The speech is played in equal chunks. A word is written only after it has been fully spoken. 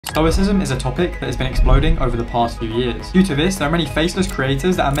Stoicism is a topic that has been exploding over the past few years. Due to this, there are many faceless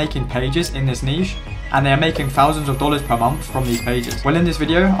creators that are making pages in this niche, and they are making thousands of dollars per month from these pages. Well, in this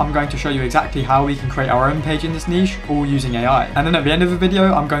video, I'm going to show you exactly how we can create our own page in this niche, all using AI. And then at the end of the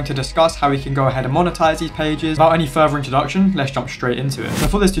video, I'm going to discuss how we can go ahead and monetize these pages. Without any further introduction, let's jump straight into it. So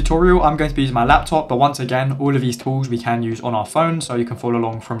for this tutorial, I'm going to be using my laptop, but once again, all of these tools we can use on our phone, so you can follow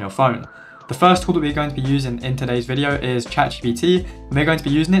along from your phone. The first tool that we're going to be using in today's video is ChatGPT, and we're going to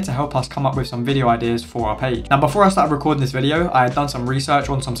be using it to help us come up with some video ideas for our page. Now, before I started recording this video, I had done some research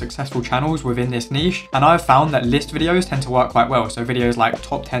on some successful channels within this niche, and I've found that list videos tend to work quite well. So videos like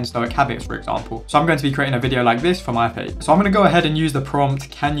top 10 Stoic habits, for example. So I'm going to be creating a video like this for my page. So I'm going to go ahead and use the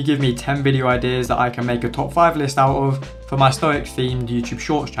prompt, can you give me 10 video ideas that I can make a top 5 list out of for my Stoic themed YouTube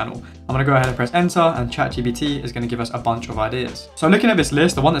Shorts channel. I'm going to go ahead and press enter, and ChatGPT is going to give us a bunch of ideas. So looking at this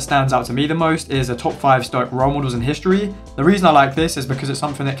list, the one that stands out to me the most is the top 5 Stoic role models in history. The reason I like this is because it's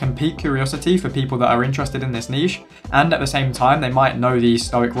something that can pique curiosity for people that are interested in this niche, and at the same time they might know these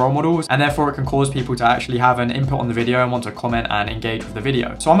Stoic role models, and therefore it can cause people to actually have an input on the video and want to comment and engage with the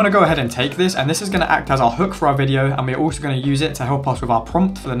video. So I'm going to go ahead and take this, and this is going to act as our hook for our video, and we're also going to use it to help us with our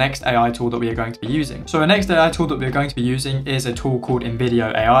prompt for the next AI tool that we are going to be using. So the next AI tool that we're going to be using is a tool called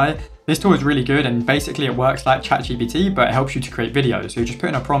InVideo AI. This tool is really good, and basically it works like ChatGPT, but it helps you to create videos. So you just put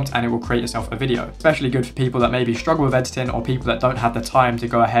in a prompt and it will create yourself a video. Especially good for people that maybe struggle with editing, or people that don't have the time to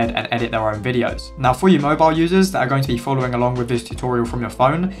go ahead and edit their own videos. Now, for you mobile users that are going to be following along with this tutorial from your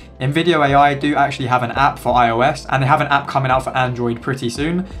phone, InVideo AI do actually have an app for iOS, and they have an app coming out for Android pretty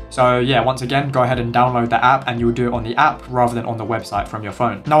soon. So yeah, once again, go ahead and download the app, and you'll do it on the app rather than on the website from your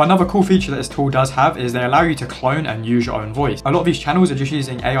phone. Now, another cool feature that this tool does have is they allow you to clone and use your own voice. A lot of these channels are just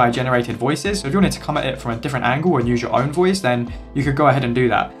using AI generated voices. So if you wanted to come at it from a different angle and use your own voice, then you could go ahead and do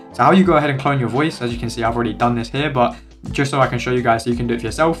that. So how you go ahead and clone your voice, as you can see, I've already done this here, but just so I can show you guys so you can do it for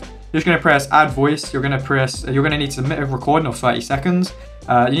yourself, you're just going to press add voice. You're going to need to submit a recording of 30 seconds.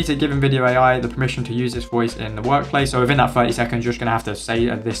 You need to give InVideo AI the permission to use this voice in the workplace. So within that 30 seconds, you're just going to have to say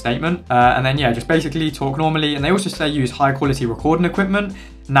this statement. And then, yeah, just basically talk normally. And they also say use high quality recording equipment.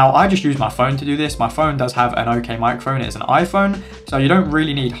 Now, I just use my phone to do this. My phone does have an okay microphone. It's an iPhone. So you don't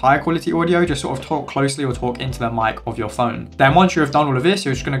really need high quality audio. Just sort of talk closely or talk into the mic of your phone. Then once you have done all of this,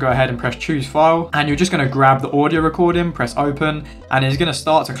 you're just going to go ahead and press choose file. And you're just going to grab the audio recording, press open, and it's going to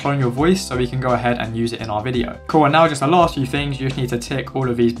start to clone your voice so we can go ahead and use it in our video. Cool, and now just the last few things, you just need to tick all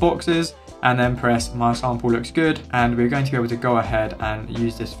of these boxes and then press my sample looks good, and we're going to be able to go ahead and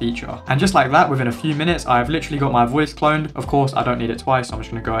use this feature. And just like that, within a few minutes, I've literally got my voice cloned. Of course, I don't need it twice, so I'm just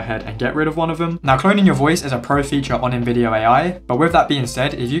going to go ahead and get rid of one of them. Now, cloning your voice is a pro feature on InVideo AI, but with that being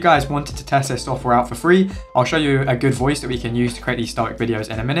said, if you guys wanted to test this software out for free, I'll show you a good voice that we can use to create these Stoic videos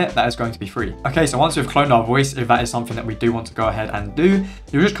in a minute. That is going to be free. Okay, so once we've cloned our voice, if that is something that we do want to go ahead and do,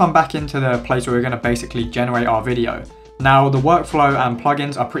 you'll just come back into the place where we're going to basically generate our video. Now, the workflow and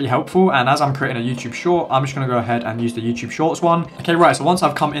plugins are pretty helpful, and as I'm creating a YouTube short, I'm just going to go ahead and use the YouTube Shorts one. Okay, right, so once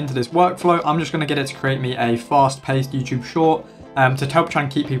I've come into this workflow, I'm just going to get it to create me a fast-paced YouTube short to help try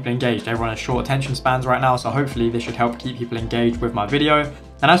and keep people engaged. Everyone has short attention spans right now, so hopefully this should help keep people engaged with my video.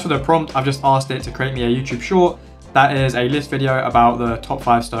 And as for the prompt, I've just asked it to create me a YouTube short. That is a list video about the top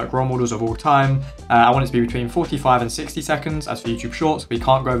 5 Stoic role models of all time. I want it to be between 45 and 60 seconds. As for YouTube Shorts, we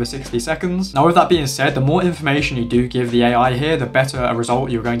can't go over 60 seconds. Now, with that being said, the more information you do give the AI here, the better a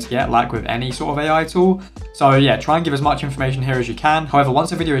result you're going to get, like with any sort of AI tool. So yeah, try and give as much information here as you can. However,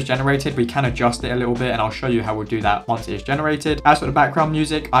 once a video is generated, we can adjust it a little bit, and I'll show you how we'll do that once it is generated. As for the background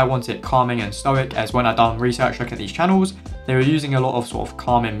music, I want it calming and stoic, as when I've done research looking at these channels, they were using a lot of sort of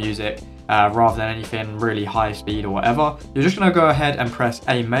calming music. Rather than anything really high speed or whatever. You're just going to go ahead and press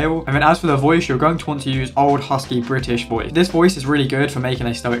a male. And then as for the voice, you're going to want to use old husky British voice. This voice is really good for making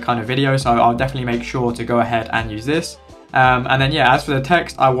a Stoic kind of video, so I'll definitely make sure to go ahead and use this. And then yeah, as for the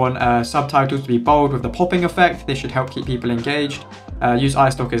text, I want subtitles to be bold with the popping effect. This should help keep people engaged. Use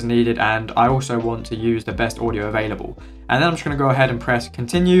iStock as needed, and I also want to use the best audio available. And then I'm just going to go ahead and press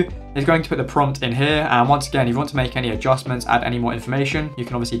continue. It's going to put the prompt in here, and once again, if you want to make any adjustments, add any more information, you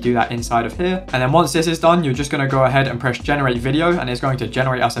can obviously do that inside of here. And then once this is done, you're just going to go ahead and press generate video, and it's going to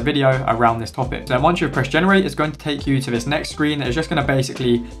generate us a video around this topic. So then once you've pressed generate, it's going to take you to this next screen that is just going to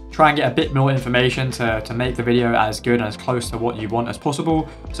basically try and get a bit more information to make the video as good and as close to what you want as possible.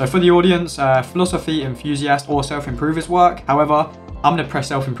 So for the audience, philosophy, enthusiast, or self-improvers work. However, I'm going to press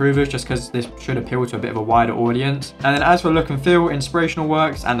self-improvers just because this should appeal to a bit of a wider audience. And then as for look and feel, inspirational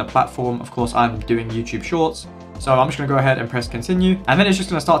works, and the platform, of course, I'm doing YouTube Shorts. So I'm just going to go ahead and press continue, and then it's just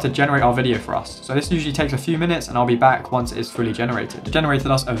going to start to generate our video for us. So this usually takes a few minutes, and I'll be back once it is fully generated. It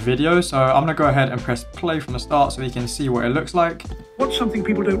generated us a video, so I'm going to go ahead and press play from the start so we can see what it looks like. What's something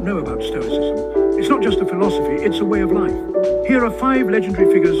people don't know about Stoicism? It's not just a philosophy, it's a way of life. Here are 5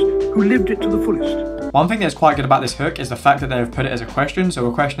 legendary figures who lived it to the fullest. One thing that's quite good about this hook is the fact that they've put it as a question. So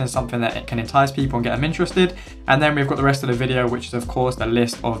a question is something that it can entice people and get them interested. And then we've got the rest of the video, which is of course the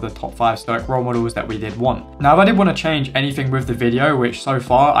list of the top 5 Stoic role models that we did want. Now, if I did want to change anything with the video, which so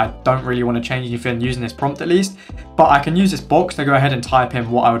far I don't really want to change anything using this prompt at least, but I can use this box to go ahead and type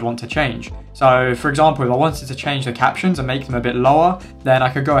in what I would want to change. So for example, if I wanted to change the captions and make them a bit lower, then I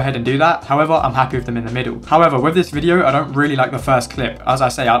could go ahead and do that. However, I'm happy with them in the middle. However, with this video, I don't really like the first clip. As I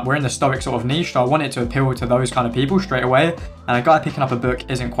say, we're in the Stoic sort of niche, so I want it to appeal to those kind of people straight away. And a guy picking up a book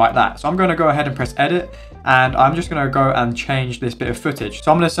isn't quite that. So I'm going to go ahead and press edit. And I'm just going to go and change this bit of footage.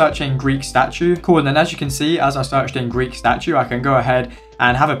 So I'm going to search in Greek statue. Cool. And then as you can see, as I searched in Greek statue, I can go ahead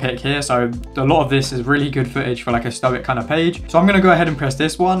and have a pick here. So a lot of this is really good footage for like a Stoic kind of page. So I'm going to go ahead and press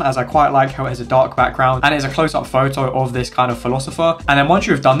this one, as I quite like how it has a dark background and it's a close-up photo of this kind of philosopher. And then once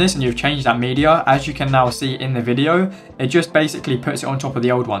you've done this and you've changed that media, as you can now see in the video, it just basically puts it on top of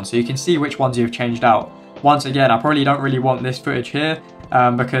the old one. So you can see which ones you've changed out. Once again, I probably don't really want this footage here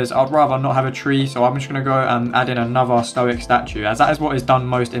because I'd rather not have a tree. So I'm just going to go and add in another Stoic statue, as that is what is done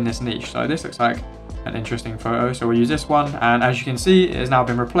most in this niche. So this looks like an interesting photo, so we'll use this one, and as you can see, it has now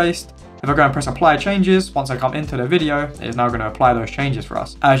been replaced. If I go and press apply changes, once I come into the video, it is now going to apply those changes for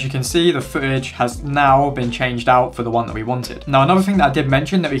us. As you can see, the footage has now been changed out for the one that we wanted. Now, another thing that I did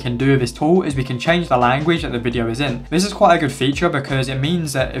mention that we can do with this tool is we can change the language that the video is in. This is quite a good feature because it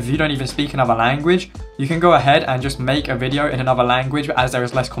means that if you don't even speak another language, you can go ahead and just make a video in another language as there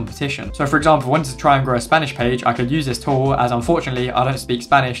is less competition. So for example, if I wanted to try and grow a Spanish page, I could use this tool, as unfortunately I don't speak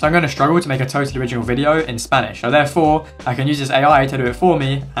Spanish, so I'm going to struggle to make a totally original video in Spanish. So therefore, I can use this AI to do it for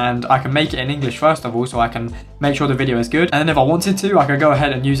me, and I can make it in English first of all, so I can make sure the video is good. And then if I wanted to, I could go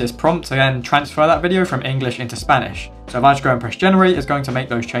ahead and use this prompt to then transfer that video from English into Spanish. So if I just go and press generate, it's going to make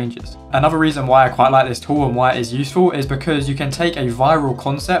those changes. Another reason why I quite like this tool and why it is useful is because you can take a viral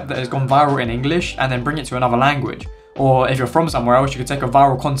concept that has gone viral in English and then bring it to another language. Or if you're from somewhere else, you could take a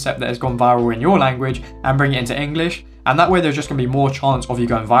viral concept that has gone viral in your language and bring it into English. And that way there's just going to be more chance of you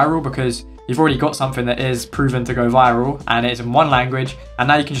going viral because you've already got something that is proven to go viral and it's in one language, and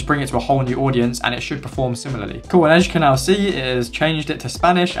now you can just bring it to a whole new audience and it should perform similarly. Cool, and as you can now see, it has changed it to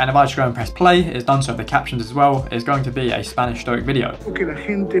Spanish, and if I just go and press play, it's done so with the captions as well. It's going to be a Spanish Stoic video. So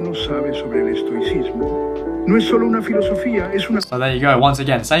there you go, once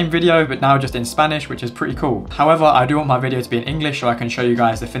again, same video, but now just in Spanish, which is pretty cool. However, I do want my video to be in English so I can show you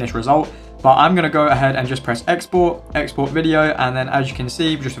guys the finished result. But I'm going to go ahead and just press export video, and then as you can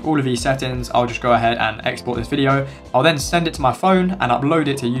see, just with all of these settings, I'll just go ahead and export this video. I'll then send it to my phone and upload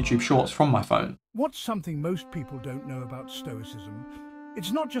it to YouTube Shorts from my phone. What's something most people don't know about Stoicism?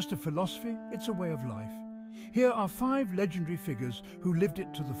 It's not just a philosophy, it's a way of life. Here are 5 legendary figures who lived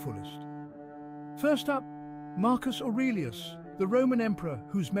it to the fullest. First up, Marcus Aurelius, the Roman emperor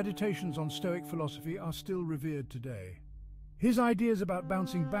whose meditations on Stoic philosophy are still revered today. His ideas about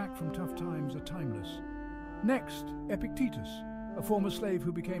bouncing back from tough times are timeless. Next, Epictetus, a former slave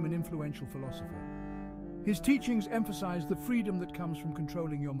who became an influential philosopher. His teachings emphasize the freedom that comes from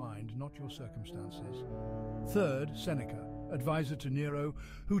controlling your mind, not your circumstances. Third, Seneca, advisor to Nero,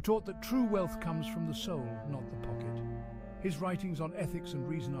 who taught that true wealth comes from the soul, not the pocket. His writings on ethics and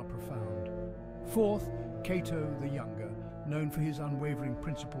reason are profound. Fourth, Cato the Younger, known for his unwavering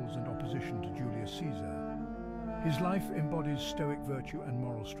principles and opposition to Julius Caesar. His life embodies Stoic virtue and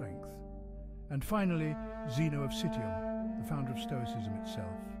moral strength. And finally, Zeno of Citium, the founder of Stoicism itself.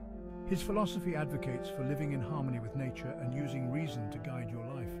 His philosophy advocates for living in harmony with nature and using reason to guide your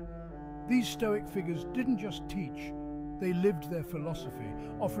life. These Stoic figures didn't just teach, they lived their philosophy,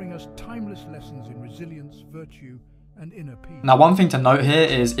 offering us timeless lessons in resilience, virtue, and inner peace. Now, one thing to note here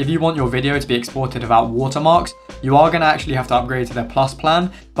is if you want your video to be exported without watermarks, you are going to actually have to upgrade to the Plus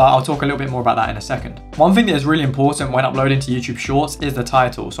plan, but I'll talk a little bit more about that in a second. One thing that is really important when uploading to YouTube Shorts is the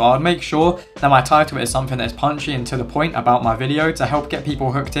title. So I'll make sure that my title is something that is punchy and to the point about my video to help get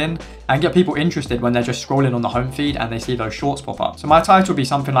people hooked in and get people interested when they're just scrolling on the home feed and they see those shorts pop up. So my title will be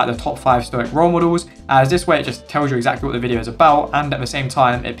something like the top 5 Stoic role models, as this way it just tells you exactly what the video is about, and at the same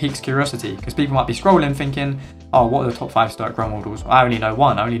time it piques curiosity because people might be scrolling thinking, oh, what are the top 5 Stoic role models? I only know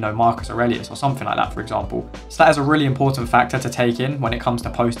one, I only know Marcus Aurelius or something like that, for example. So that is a really important factor to take in when it comes to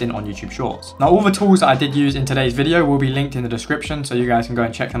posting on YouTube Shorts. Now, all the tools that I did use in today's video will be linked in the description, so you guys can go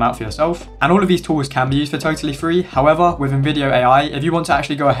and check them out for yourself. And all of these tools can be used for totally free. However, within Video AI, if you want to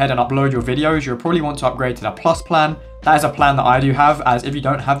actually go ahead and upload your videos, you'll probably want to upgrade to the Plus plan, That is a plan that I do have, as if you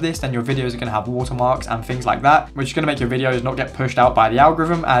don't have this, then your videos are going to have watermarks and things like that, which is going to make your videos not get pushed out by the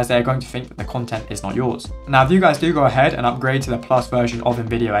algorithm, as they're going to think that the content is not yours. Now, if you guys do go ahead and upgrade to the Plus version of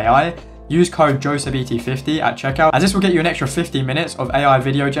InVideo AI, use code JosephET50 at checkout, as this will get you an extra 15 minutes of AI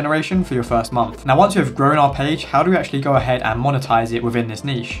video generation for your first month. Now, once we've grown our page, how do we actually go ahead and monetize it within this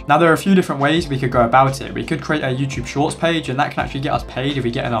niche? Now, there are a few different ways we could go about it. We could create a YouTube Shorts page, and that can actually get us paid if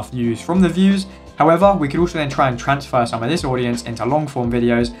we get enough views from the views. However, we could also then try and transfer some of this audience into long form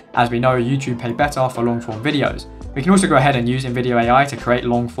videos, as we know YouTube pay better for long form videos. We can also go ahead and use InVideo AI to create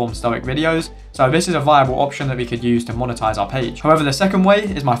long form Stoic videos, so this is a viable option that we could use to monetize our page. However, the second way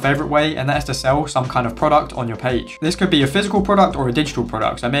is my favorite way, and that is to sell some kind of product on your page. This could be a physical product or a digital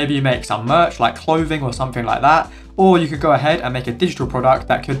product, so maybe you make some merch like clothing or something like that, or you could go ahead and make a digital product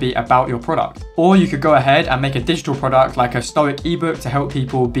that could be about your product. Or you could go ahead and make a digital product like a Stoic ebook to help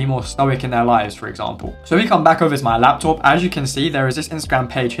people be more stoic in their lives, for example. So we come back over to my laptop. As you can see, there is this Instagram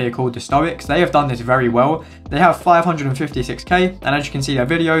page here called The Stoics. They have done this very well. They have 556k, and as you can see, their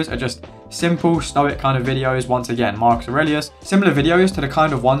videos are just simple Stoic kind of videos. Once again, Marcus Aurelius, similar videos to the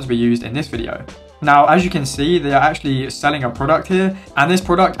kind of ones we used in this video. Now, as you can see, they are actually selling a product here, and this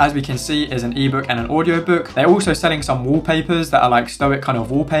product, as we can see, is an ebook and an audiobook. They're also selling some wallpapers that are like Stoic kind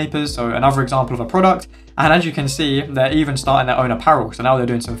of wallpapers, so another example of a product. And as you can see, they're even starting their own apparel, so now they're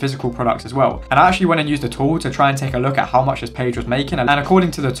doing some physical products as well. And I actually went and used a tool to try and take a look at how much this page was making, and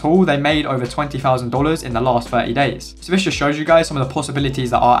according to the tool, they made over $20,000 in the last 30 days. So this just shows you guys some of the possibilities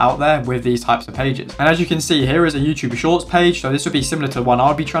that are out there with these types of pages. And as you can see, here is a YouTube Shorts page, so this would be similar to the one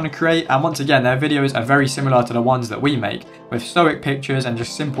I'll be trying to create, and once again, their videos are very similar to the ones that we make, with Stoic pictures and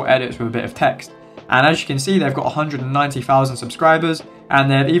just simple edits with a bit of text. And as you can see, they've got 190,000 subscribers, and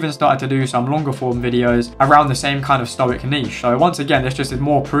they've even started to do some longer form videos around the same kind of Stoic niche. So once again, this just is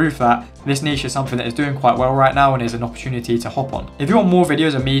more proof that this niche is something that is doing quite well right now and is an opportunity to hop on. If you want more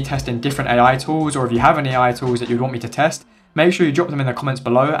videos of me testing different AI tools, or if you have any AI tools that you'd want me to test, make sure you drop them in the comments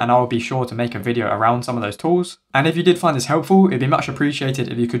below, and I'll be sure to make a video around some of those tools. And if you did find this helpful, it'd be much appreciated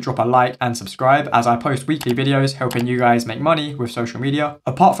if you could drop a like and subscribe, as I post weekly videos helping you guys make money with social media.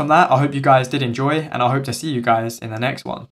 Apart from that, I hope you guys did enjoy, and I hope to see you guys in the next one.